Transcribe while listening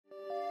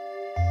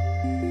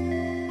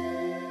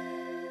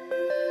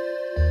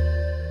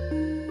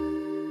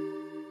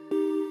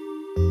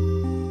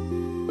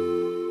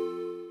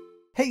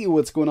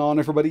what's going on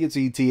everybody? It's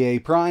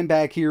etaprime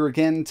back here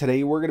again.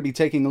 Today we're going to be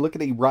taking a look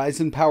at a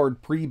Ryzen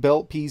powered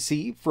pre-built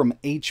PC from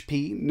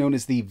HP known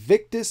as the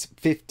VICTUS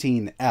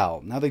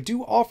 15L. Now they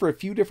do offer a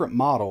few different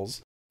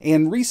models,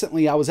 and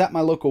recently I was at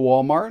my local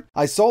Walmart.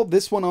 I saw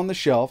this one on the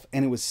shelf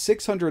and it was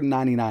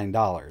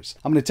 $699.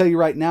 I'm going to tell you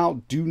right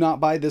now, do not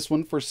buy this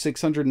one for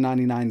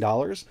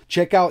 $699.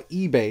 Check out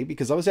eBay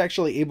because I was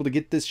actually able to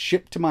get this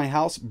shipped to my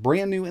house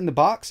brand new in the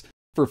box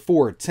for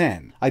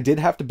 $410. I did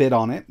have to bid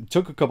on it. It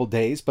took a couple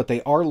days, but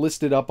they are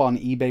listed up on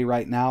eBay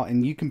right now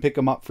and you can pick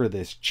them up for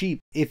this cheap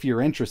if you're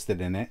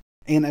interested in it.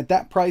 And at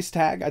that price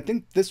tag, I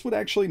think this would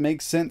actually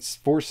make sense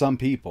for some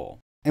people.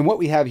 And what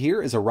we have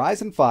here is a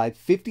Ryzen 5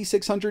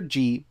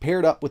 5600G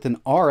paired up with an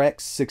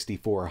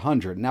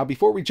RX6400. Now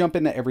before we jump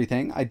into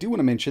everything, I do want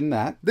to mention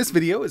that this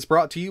video is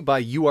brought to you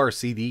by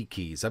URCD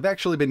keys. I've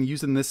actually been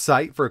using this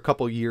site for a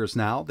couple years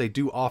now. They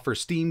do offer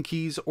Steam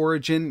keys,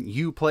 Origin,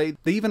 Uplay.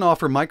 They even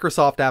offer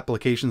Microsoft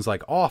applications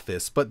like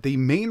Office, but the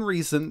main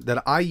reason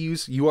that I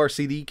use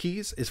URCD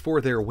keys is for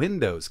their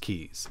Windows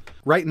keys.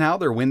 Right now,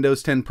 their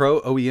Windows 10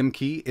 Pro OEM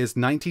key is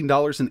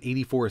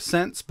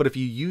 $19.84, but if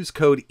you use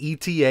code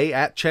ETA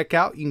at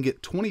checkout, you can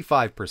get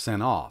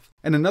 25% off.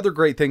 And another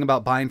great thing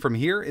about buying from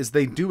here is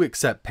they do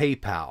accept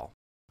PayPal.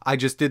 I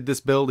just did this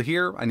build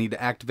here. I need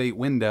to activate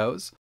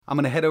Windows. I'm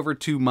going to head over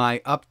to my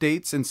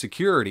updates and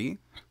security.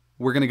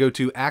 We're going to go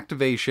to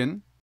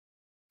activation.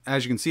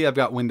 As you can see, I've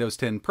got Windows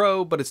 10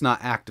 Pro, but it's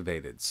not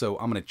activated. So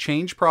I'm going to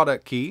change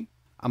product key.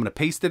 I'm going to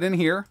paste it in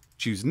here,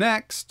 choose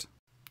next,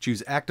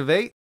 choose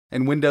activate,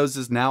 and Windows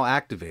is now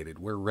activated.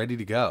 We're ready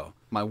to go.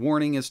 My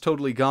warning is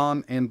totally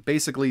gone, and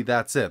basically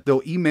that's it.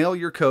 They'll email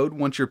your code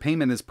once your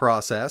payment is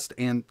processed,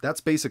 and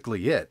that's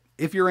basically it.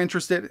 If you're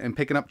interested in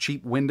picking up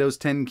cheap Windows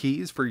 10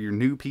 keys for your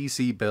new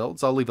PC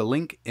builds, I'll leave a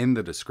link in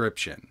the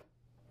description.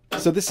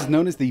 So this is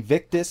known as the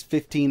VICTUS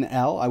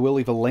 15L. I will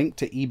leave a link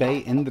to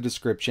eBay in the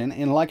description,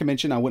 and like I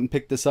mentioned, I wouldn't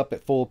pick this up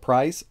at full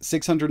price.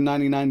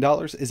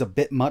 $699 is a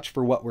bit much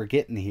for what we're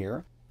getting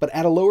here. But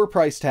at a lower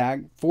price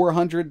tag,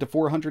 $400 to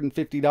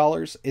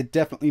 $450, it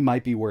definitely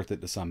might be worth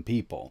it to some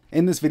people.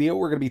 In this video,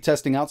 we're going to be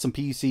testing out some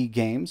PC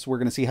games. We're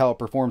going to see how it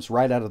performs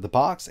right out of the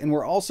box, and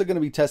we're also going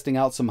to be testing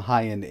out some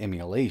high-end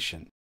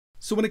emulation.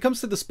 So when it comes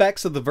to the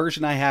specs of the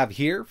version I have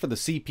here, for the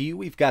CPU,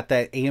 we've got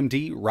that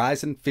AMD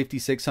Ryzen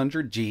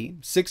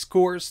 5600G, 6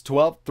 cores,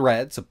 12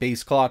 threads, a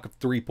base clock of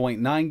 3.9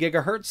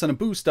 GHz, and a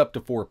boost up to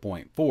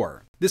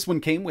 4.4. This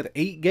one came with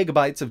 8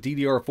 GB of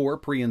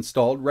DDR4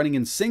 pre-installed, running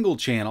in single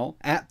channel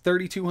at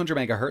 3200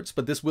 MHz,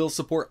 but this will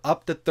support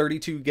up to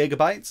 32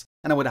 GB,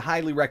 and I would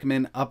highly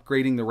recommend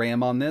upgrading the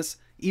RAM on this.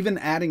 Even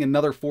adding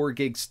another 4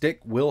 gig stick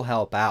will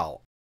help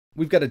out.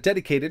 We've got a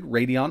dedicated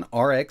Radeon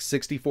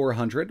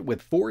RX6400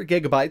 with 4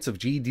 GB of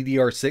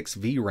GDDR6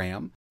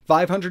 VRAM,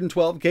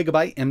 512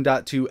 GB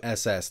M.2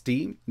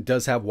 SSD,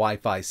 does have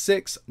Wi-Fi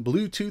 6,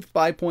 Bluetooth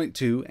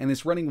 5.2, and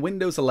is running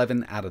Windows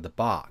 11 out of the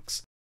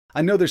box.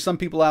 I know there's some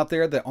people out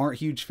there that aren't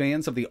huge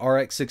fans of the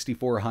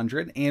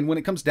RX6400, and when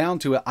it comes down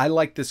to it, I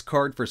like this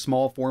card for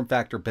small form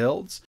factor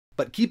builds.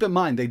 But keep in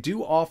mind, they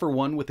do offer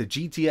one with a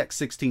GTX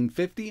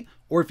 1650,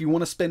 or if you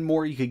want to spend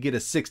more, you could get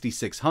a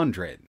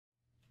 6600.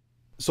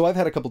 So I've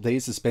had a couple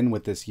days to spend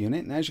with this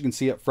unit, and as you can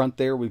see up front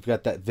there, we've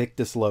got that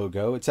VICTUS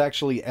logo. It's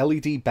actually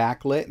LED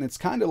backlit, and it's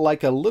kind of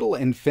like a little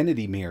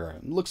infinity mirror.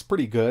 It looks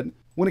pretty good.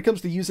 When it comes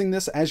to using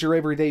this as your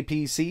everyday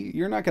PC,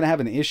 you're not going to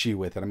have an issue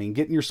with it. I mean,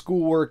 getting your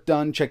schoolwork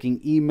done,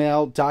 checking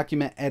email,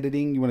 document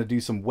editing, you want to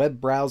do some web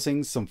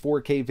browsing, some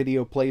 4K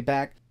video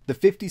playback. The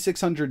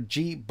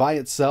 5600G by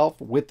itself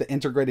with the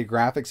integrated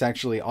graphics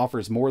actually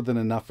offers more than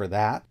enough for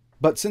that.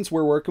 But since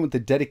we're working with the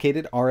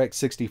dedicated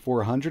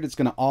RX6400, it's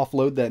going to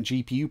offload that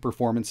GPU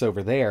performance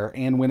over there.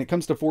 And when it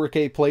comes to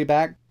 4K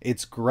playback,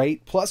 it's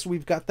great. Plus,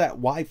 we've got that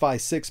Wi-Fi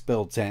 6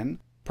 built in.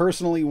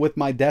 Personally, with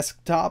my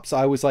desktops,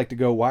 I always like to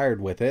go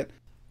wired with it.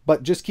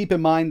 But just keep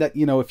in mind that,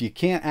 if you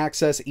can't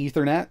access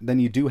Ethernet,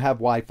 then you do have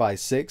Wi-Fi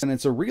 6, and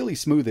it's a really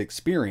smooth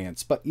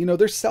experience. But,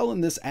 they're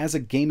selling this as a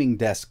gaming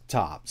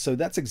desktop, so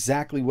that's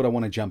exactly what I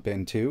want to jump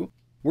into.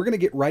 We're going to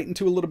get right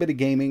into a little bit of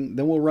gaming,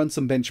 then we'll run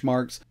some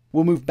benchmarks.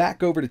 We'll move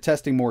back over to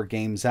testing more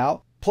games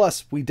out.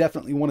 Plus, we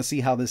definitely want to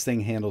see how this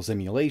thing handles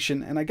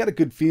emulation, and I got a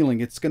good feeling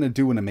it's going to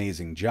do an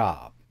amazing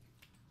job.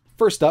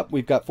 First up,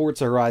 we've got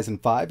Forza Horizon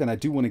 5, and I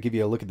do want to give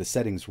you a look at the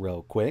settings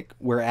real quick.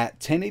 We're at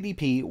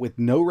 1080p with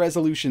no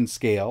resolution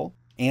scale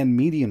and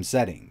medium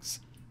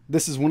settings.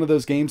 This is one of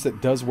those games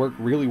that does work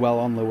really well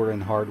on lower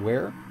end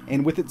hardware,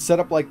 and with it set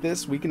up like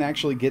this, we can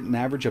actually get an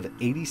average of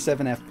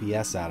 87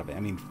 FPS out of it. I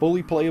mean,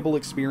 fully playable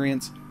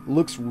experience,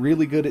 looks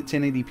really good at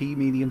 1080p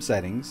medium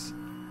settings.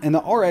 And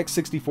the RX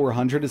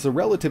 6400 is a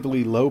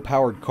relatively low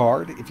powered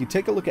card. If you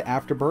take a look at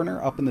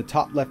Afterburner up in the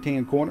top left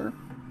hand corner,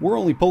 we're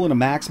only pulling a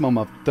maximum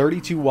of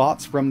 32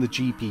 watts from the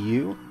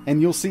GPU, and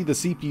you'll see the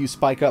CPU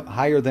spike up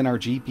higher than our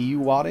GPU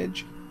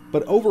wattage.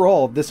 But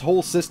overall, this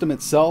whole system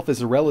itself is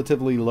a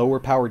relatively lower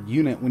powered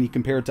unit when you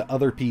compare it to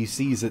other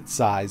PCs its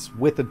size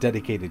with a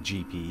dedicated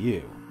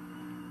GPU.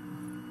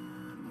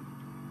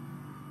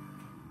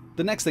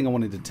 The next thing I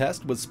wanted to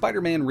test was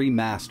Spider-Man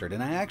Remastered,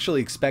 and I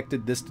actually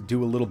expected this to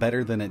do a little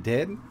better than it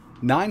did.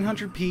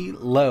 900p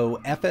low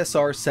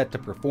FSR set to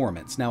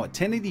performance. Now at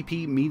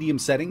 1080p medium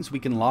settings we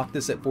can lock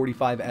this at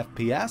 45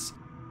 FPS,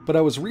 but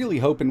I was really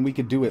hoping we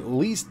could do at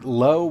least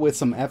low with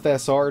some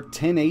FSR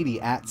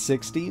 1080 at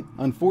 60.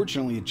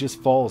 Unfortunately it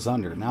just falls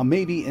under. Now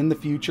maybe in the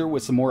future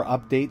with some more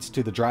updates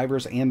to the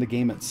drivers and the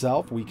game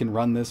itself we can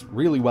run this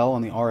really well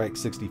on the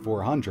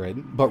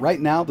RX6400, but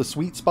right now the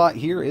sweet spot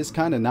here is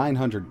kind of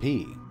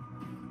 900p.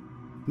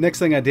 Next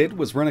thing I did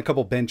was run a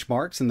couple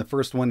benchmarks, and the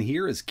first one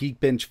here is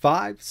Geekbench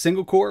 5,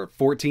 single core,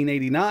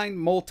 1489,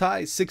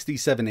 multi,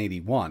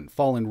 6781,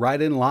 falling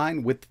right in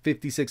line with the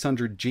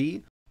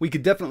 5600G. We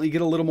could definitely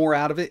get a little more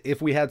out of it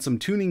if we had some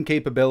tuning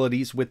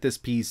capabilities with this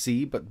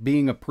PC, but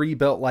being a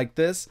pre-built like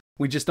this,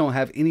 we just don't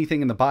have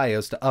anything in the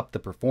BIOS to up the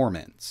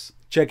performance.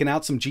 Checking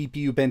out some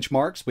GPU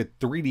benchmarks with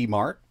 3D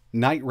Mark.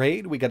 Night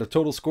Raid, we got a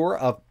total score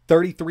of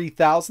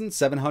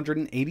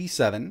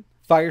 33,787.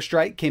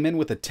 Firestrike came in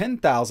with a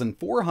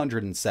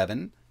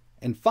 10,407,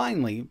 and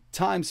finally,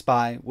 Time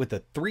Spy with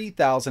a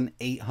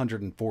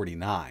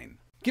 3,849.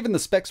 Given the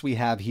specs we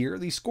have here,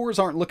 these scores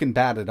aren't looking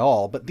bad at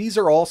all, but these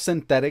are all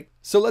synthetic,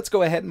 so let's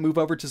go ahead and move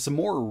over to some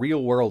more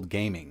real-world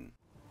gaming.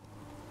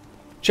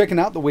 Checking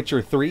out The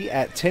Witcher 3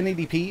 at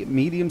 1080p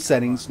medium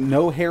settings,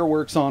 no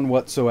hairworks on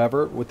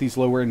whatsoever. With these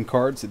lower-end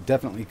cards, it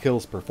definitely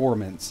kills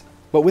performance.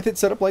 But with it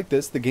set up like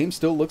this, the game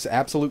still looks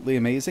absolutely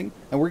amazing,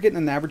 and we're getting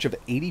an average of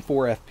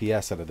 84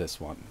 FPS out of this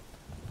one.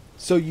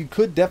 So you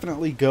could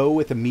definitely go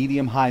with a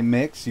medium-high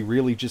mix, you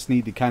really just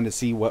need to kind of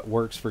see what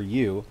works for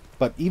you,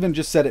 but even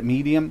just set at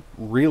medium,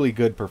 really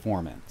good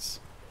performance.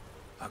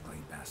 Ugly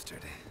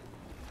bastard.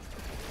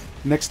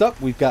 Next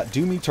up, we've got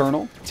Doom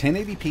Eternal,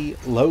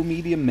 1080p,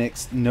 low-medium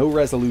mix, no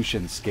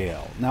resolution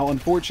scale. Now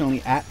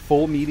unfortunately, at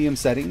full medium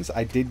settings,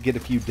 I did get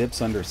a few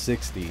dips under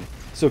 60.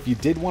 So if you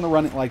did want to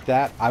run it like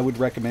that, I would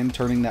recommend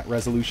turning that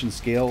resolution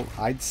scale,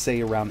 I'd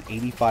say around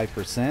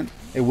 85%.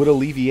 It would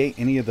alleviate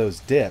any of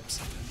those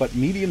dips. But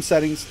medium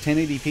settings,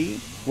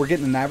 1080p, we're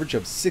getting an average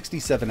of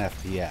 67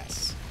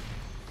 FPS.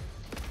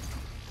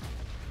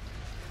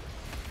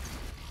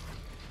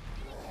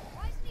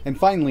 And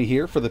finally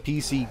here, for the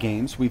PC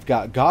games, we've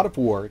got God of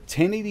War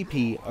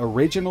 1080p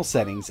original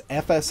settings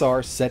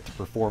FSR set to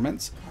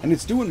performance, and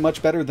it's doing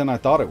much better than I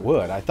thought it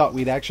would. I thought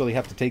we'd actually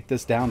have to take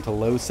this down to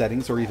low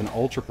settings or even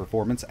ultra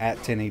performance at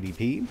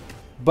 1080p.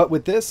 But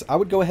with this, I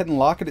would go ahead and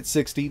lock it at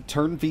 60,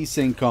 turn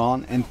VSync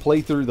on, and play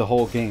through the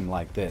whole game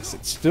like this.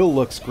 It still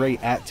looks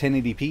great at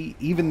 1080p,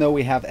 even though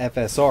we have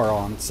FSR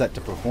on set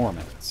to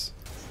performance.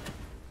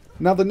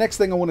 Now the next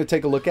thing I want to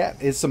take a look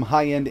at is some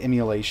high-end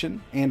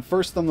emulation, and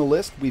first on the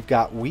list we've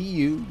got Wii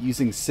U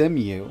using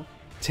CEMU,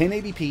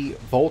 1080p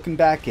Vulkan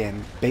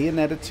backend,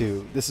 Bayonetta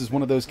 2. This is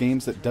one of those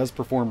games that does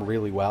perform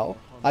really well.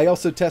 I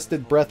also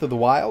tested Breath of the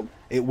Wild.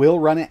 It will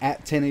run it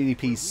at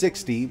 1080p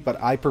 60,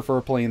 but I prefer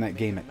playing that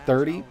game at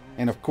 30,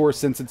 and of course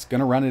since it's going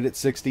to run it at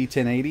 60,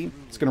 1080,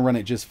 it's going to run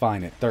it just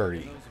fine at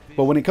 30.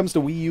 But when it comes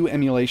to Wii U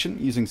emulation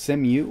using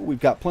CEMU,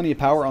 we've got plenty of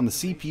power on the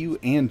CPU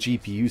and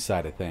GPU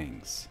side of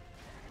things.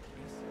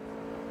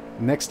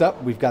 Next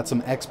up, we've got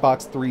some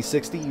Xbox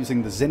 360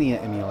 using the Xenia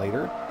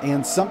emulator,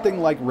 and something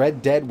like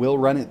Red Dead will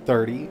run at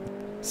 30.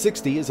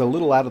 60 is a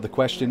little out of the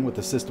question with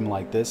a system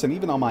like this, and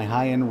even on my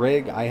high-end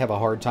rig, I have a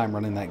hard time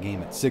running that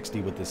game at 60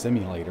 with this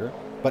emulator.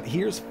 But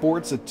here's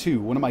Forza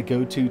 2, one of my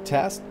go-to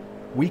tests.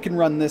 We can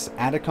run this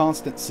at a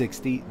constant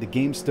 60, the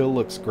game still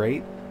looks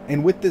great,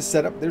 and with this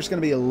setup, there's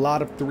going to be a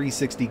lot of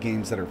 360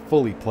 games that are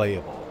fully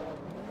playable.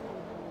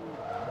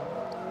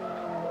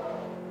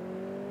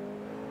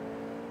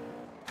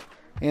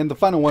 And the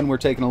final one we're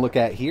taking a look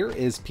at here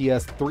is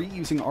PS3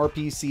 using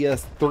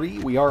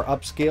RPCS3. We are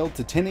upscaled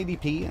to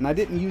 1080p, and I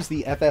didn't use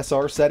the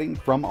FSR setting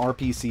from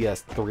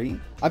RPCS3.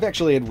 I've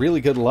actually had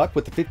really good luck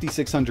with the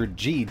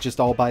 5600G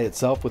just all by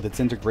itself with its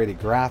integrated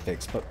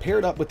graphics, but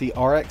paired up with the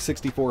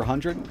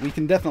RX6400, we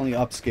can definitely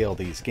upscale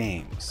these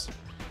games.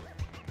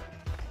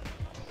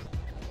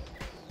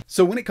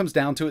 So when it comes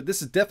down to it,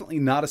 this is definitely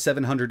not a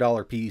 $700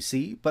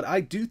 PC, but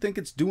I do think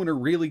it's doing a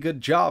really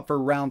good job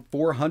for around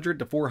 $400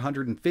 to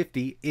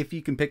 $450 if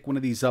you can pick one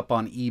of these up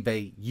on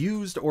eBay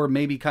used or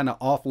maybe kind of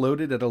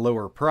offloaded at a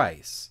lower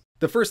price.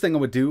 The first thing I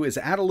would do is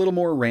add a little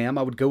more RAM.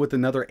 I would go with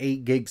another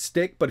 8 gig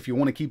stick, but if you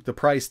want to keep the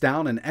price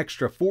down, an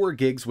extra 4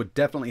 gigs would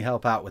definitely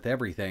help out with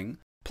everything.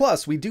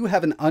 Plus, we do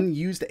have an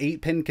unused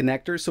 8-pin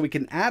connector, so we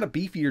can add a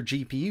beefier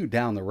GPU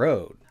down the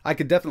road. I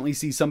could definitely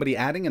see somebody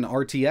adding an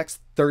RTX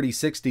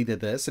 3060 to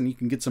this, and you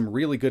can get some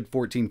really good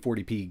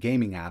 1440p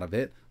gaming out of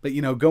it. But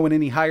you know, going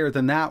any higher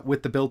than that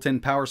with the built-in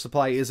power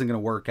supply isn't going to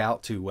work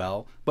out too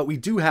well. But we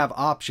do have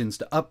options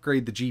to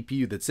upgrade the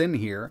GPU that's in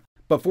here.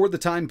 But for the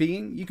time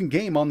being, you can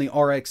game on the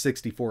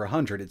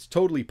RX6400. It's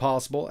totally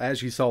possible,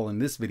 as you saw in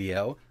this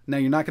video. Now,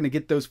 you're not going to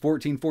get those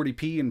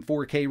 1440p and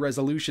 4K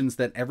resolutions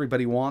that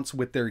everybody wants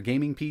with their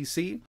gaming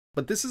PC,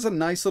 but this is a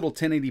nice little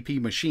 1080p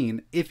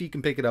machine if you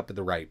can pick it up at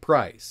the right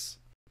price.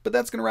 But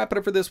that's going to wrap it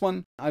up for this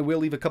one. I will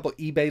leave a couple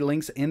eBay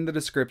links in the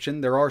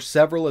description. There are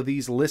several of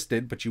these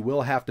listed, but you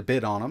will have to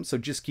bid on them, so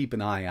just keep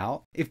an eye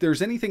out. If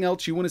there's anything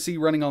else you want to see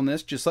running on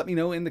this, just let me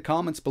know in the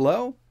comments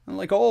below. And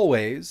like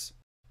always,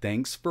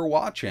 thanks for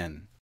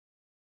watching.